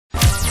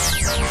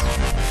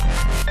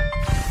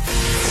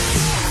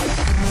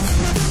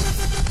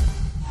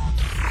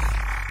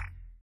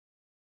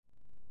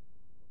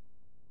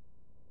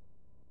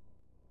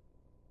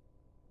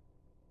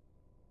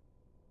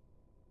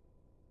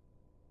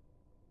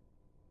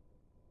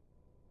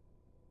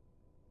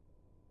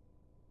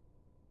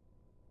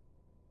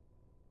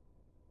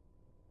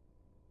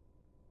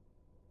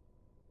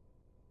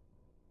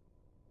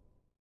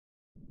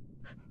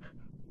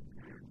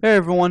Hey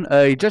everyone,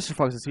 Jester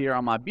Fox is here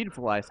on my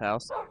beautiful ice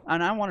house,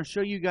 and I want to show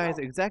you guys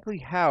exactly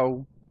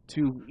how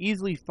to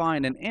easily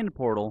find an end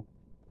portal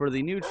for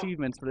the new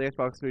achievements for the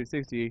Xbox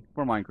 360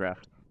 for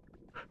Minecraft.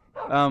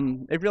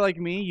 If you're like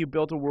me, you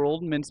built a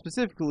world meant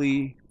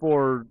specifically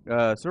for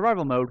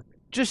survival mode,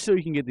 just so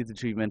you can get these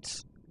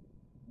achievements,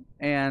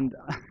 and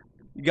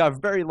you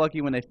got very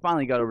lucky when they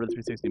finally got over to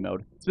 360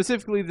 mode.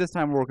 Specifically, this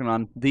time we're working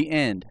on the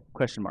end,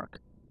 question mark,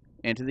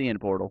 into the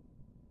end portal.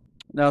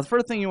 Now, the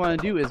first thing you want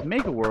to do is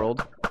make a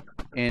world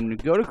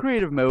and go to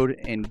creative mode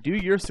and do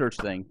your search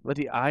thing. Let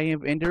the Eye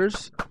of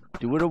Enders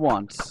do what it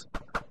wants,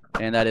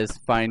 and that is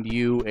find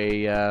you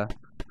a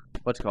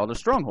what's called a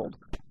stronghold.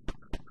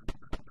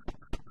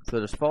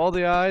 So just follow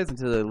the eyes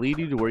until they lead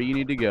you to where you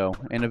need to go,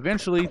 and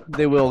eventually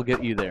they will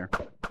get you there.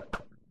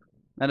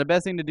 Now the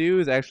best thing to do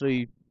is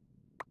actually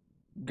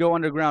go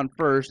underground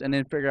first and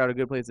then figure out a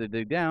good place to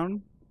dig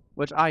down,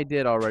 which I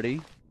did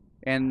already.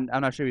 And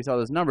I'm not sure if you saw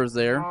those numbers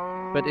there,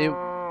 but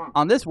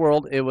on this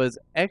world it was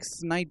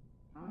X119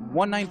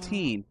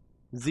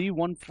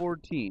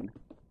 Z114,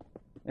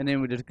 and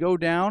then we just go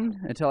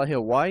down until I hit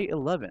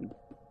Y11.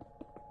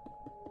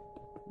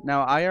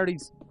 Now I already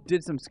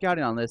did some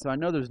scouting on this, so I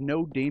know there's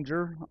no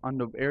danger on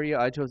the area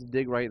I chose to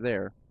dig right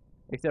there,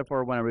 except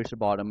for when I reach the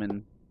bottom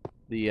and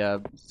the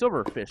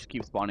silverfish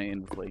keep spawning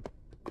endlessly.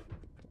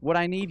 What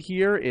I need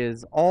here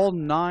is all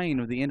 9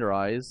 of the Ender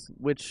Eyes,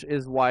 which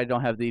is why I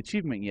don't have the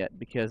achievement yet,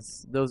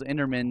 because those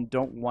Endermen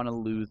don't want to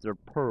lose their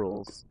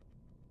pearls.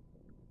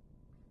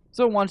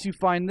 So once you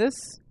find this,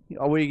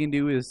 all you can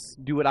do is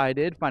do what I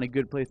did, find a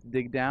good place to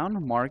dig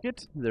down, mark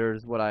it.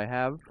 There's what I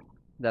have.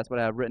 That's what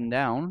I have written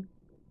down,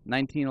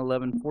 19,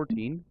 11,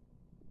 14.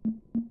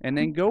 And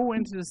then go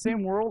into the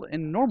same world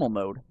in normal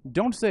mode.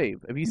 Don't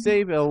save. If you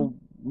save, it'll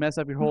mess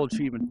up your whole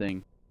achievement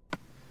thing.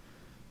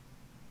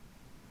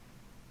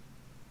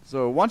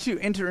 So once you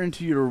enter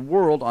into your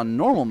world on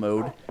normal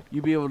mode,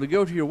 you'll be able to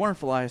go to your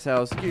wonderful ice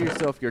house, get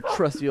yourself your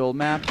trusty old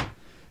map,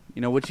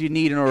 you know, what you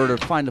need in order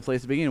to find a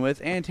place to begin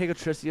with, and take a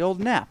trusty old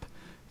nap.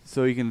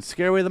 So you can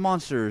scare away the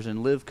monsters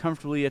and live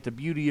comfortably at the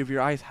beauty of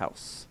your ice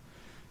house.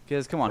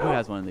 Because, come on, who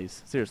has one of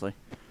these? Seriously.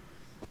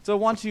 So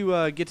once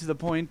you get to the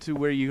point to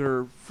where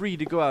you're free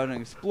to go out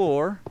and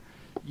explore,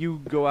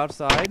 you go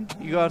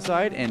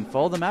outside and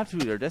follow the map to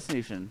your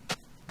destination.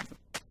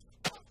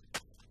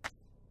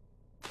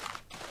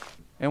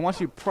 And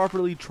once you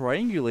properly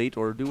triangulate,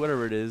 or do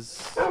whatever it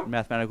is,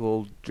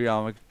 mathematical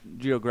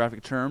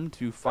geographic term,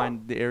 to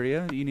find the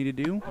area you need to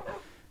do,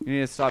 you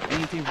need to stop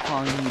anything from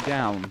falling you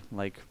down,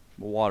 like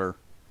water.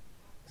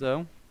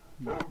 So,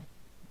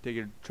 take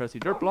your trusty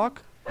dirt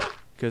block,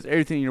 because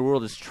everything in your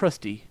world is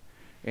trusty,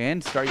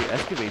 and start your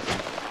excavation.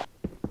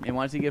 And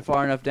once you get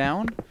far enough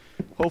down,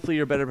 hopefully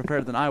you're better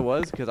prepared than I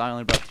was, because I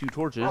only brought 2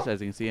 torches,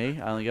 as you can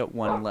see. I only got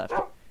 1 left.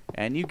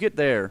 And you get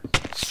there.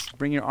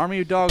 Bring your army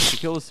of dogs to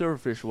kill the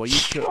silverfish while you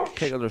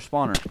take out their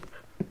spawner.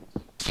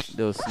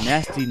 Those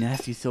nasty,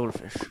 nasty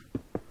silverfish.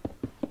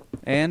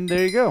 And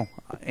there you go.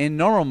 In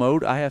normal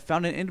mode, I have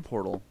found an end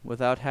portal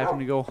without having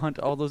to go hunt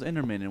all those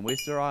endermen and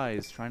waste their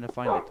eyes trying to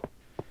find it.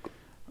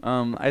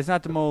 It's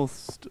not the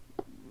most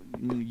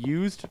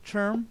used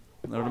term,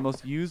 or the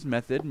most used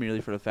method, merely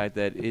for the fact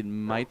that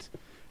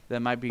that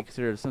might be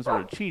considered some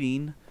sort of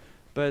cheating,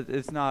 but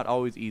it's not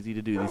always easy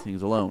to do these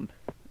things alone.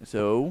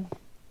 So,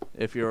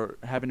 if you're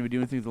happen to be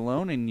doing things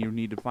alone and you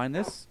need to find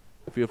this,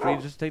 feel free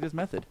to just take this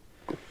method.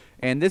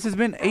 And this has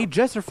been a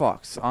Jester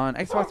Fox on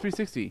Xbox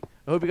 360.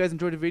 I hope you guys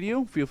enjoyed the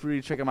video. Feel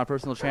free to check out my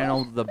personal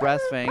channel, The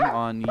Brass Fang,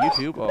 on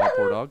YouTube. Oh,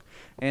 poor dog.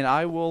 And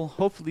I will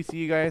hopefully see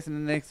you guys in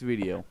the next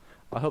video.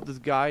 I hope this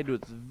guide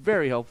was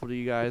very helpful to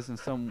you guys in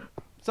some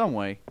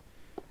way.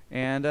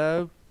 And,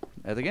 as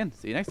again,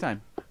 see you next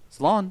time.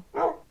 Salon.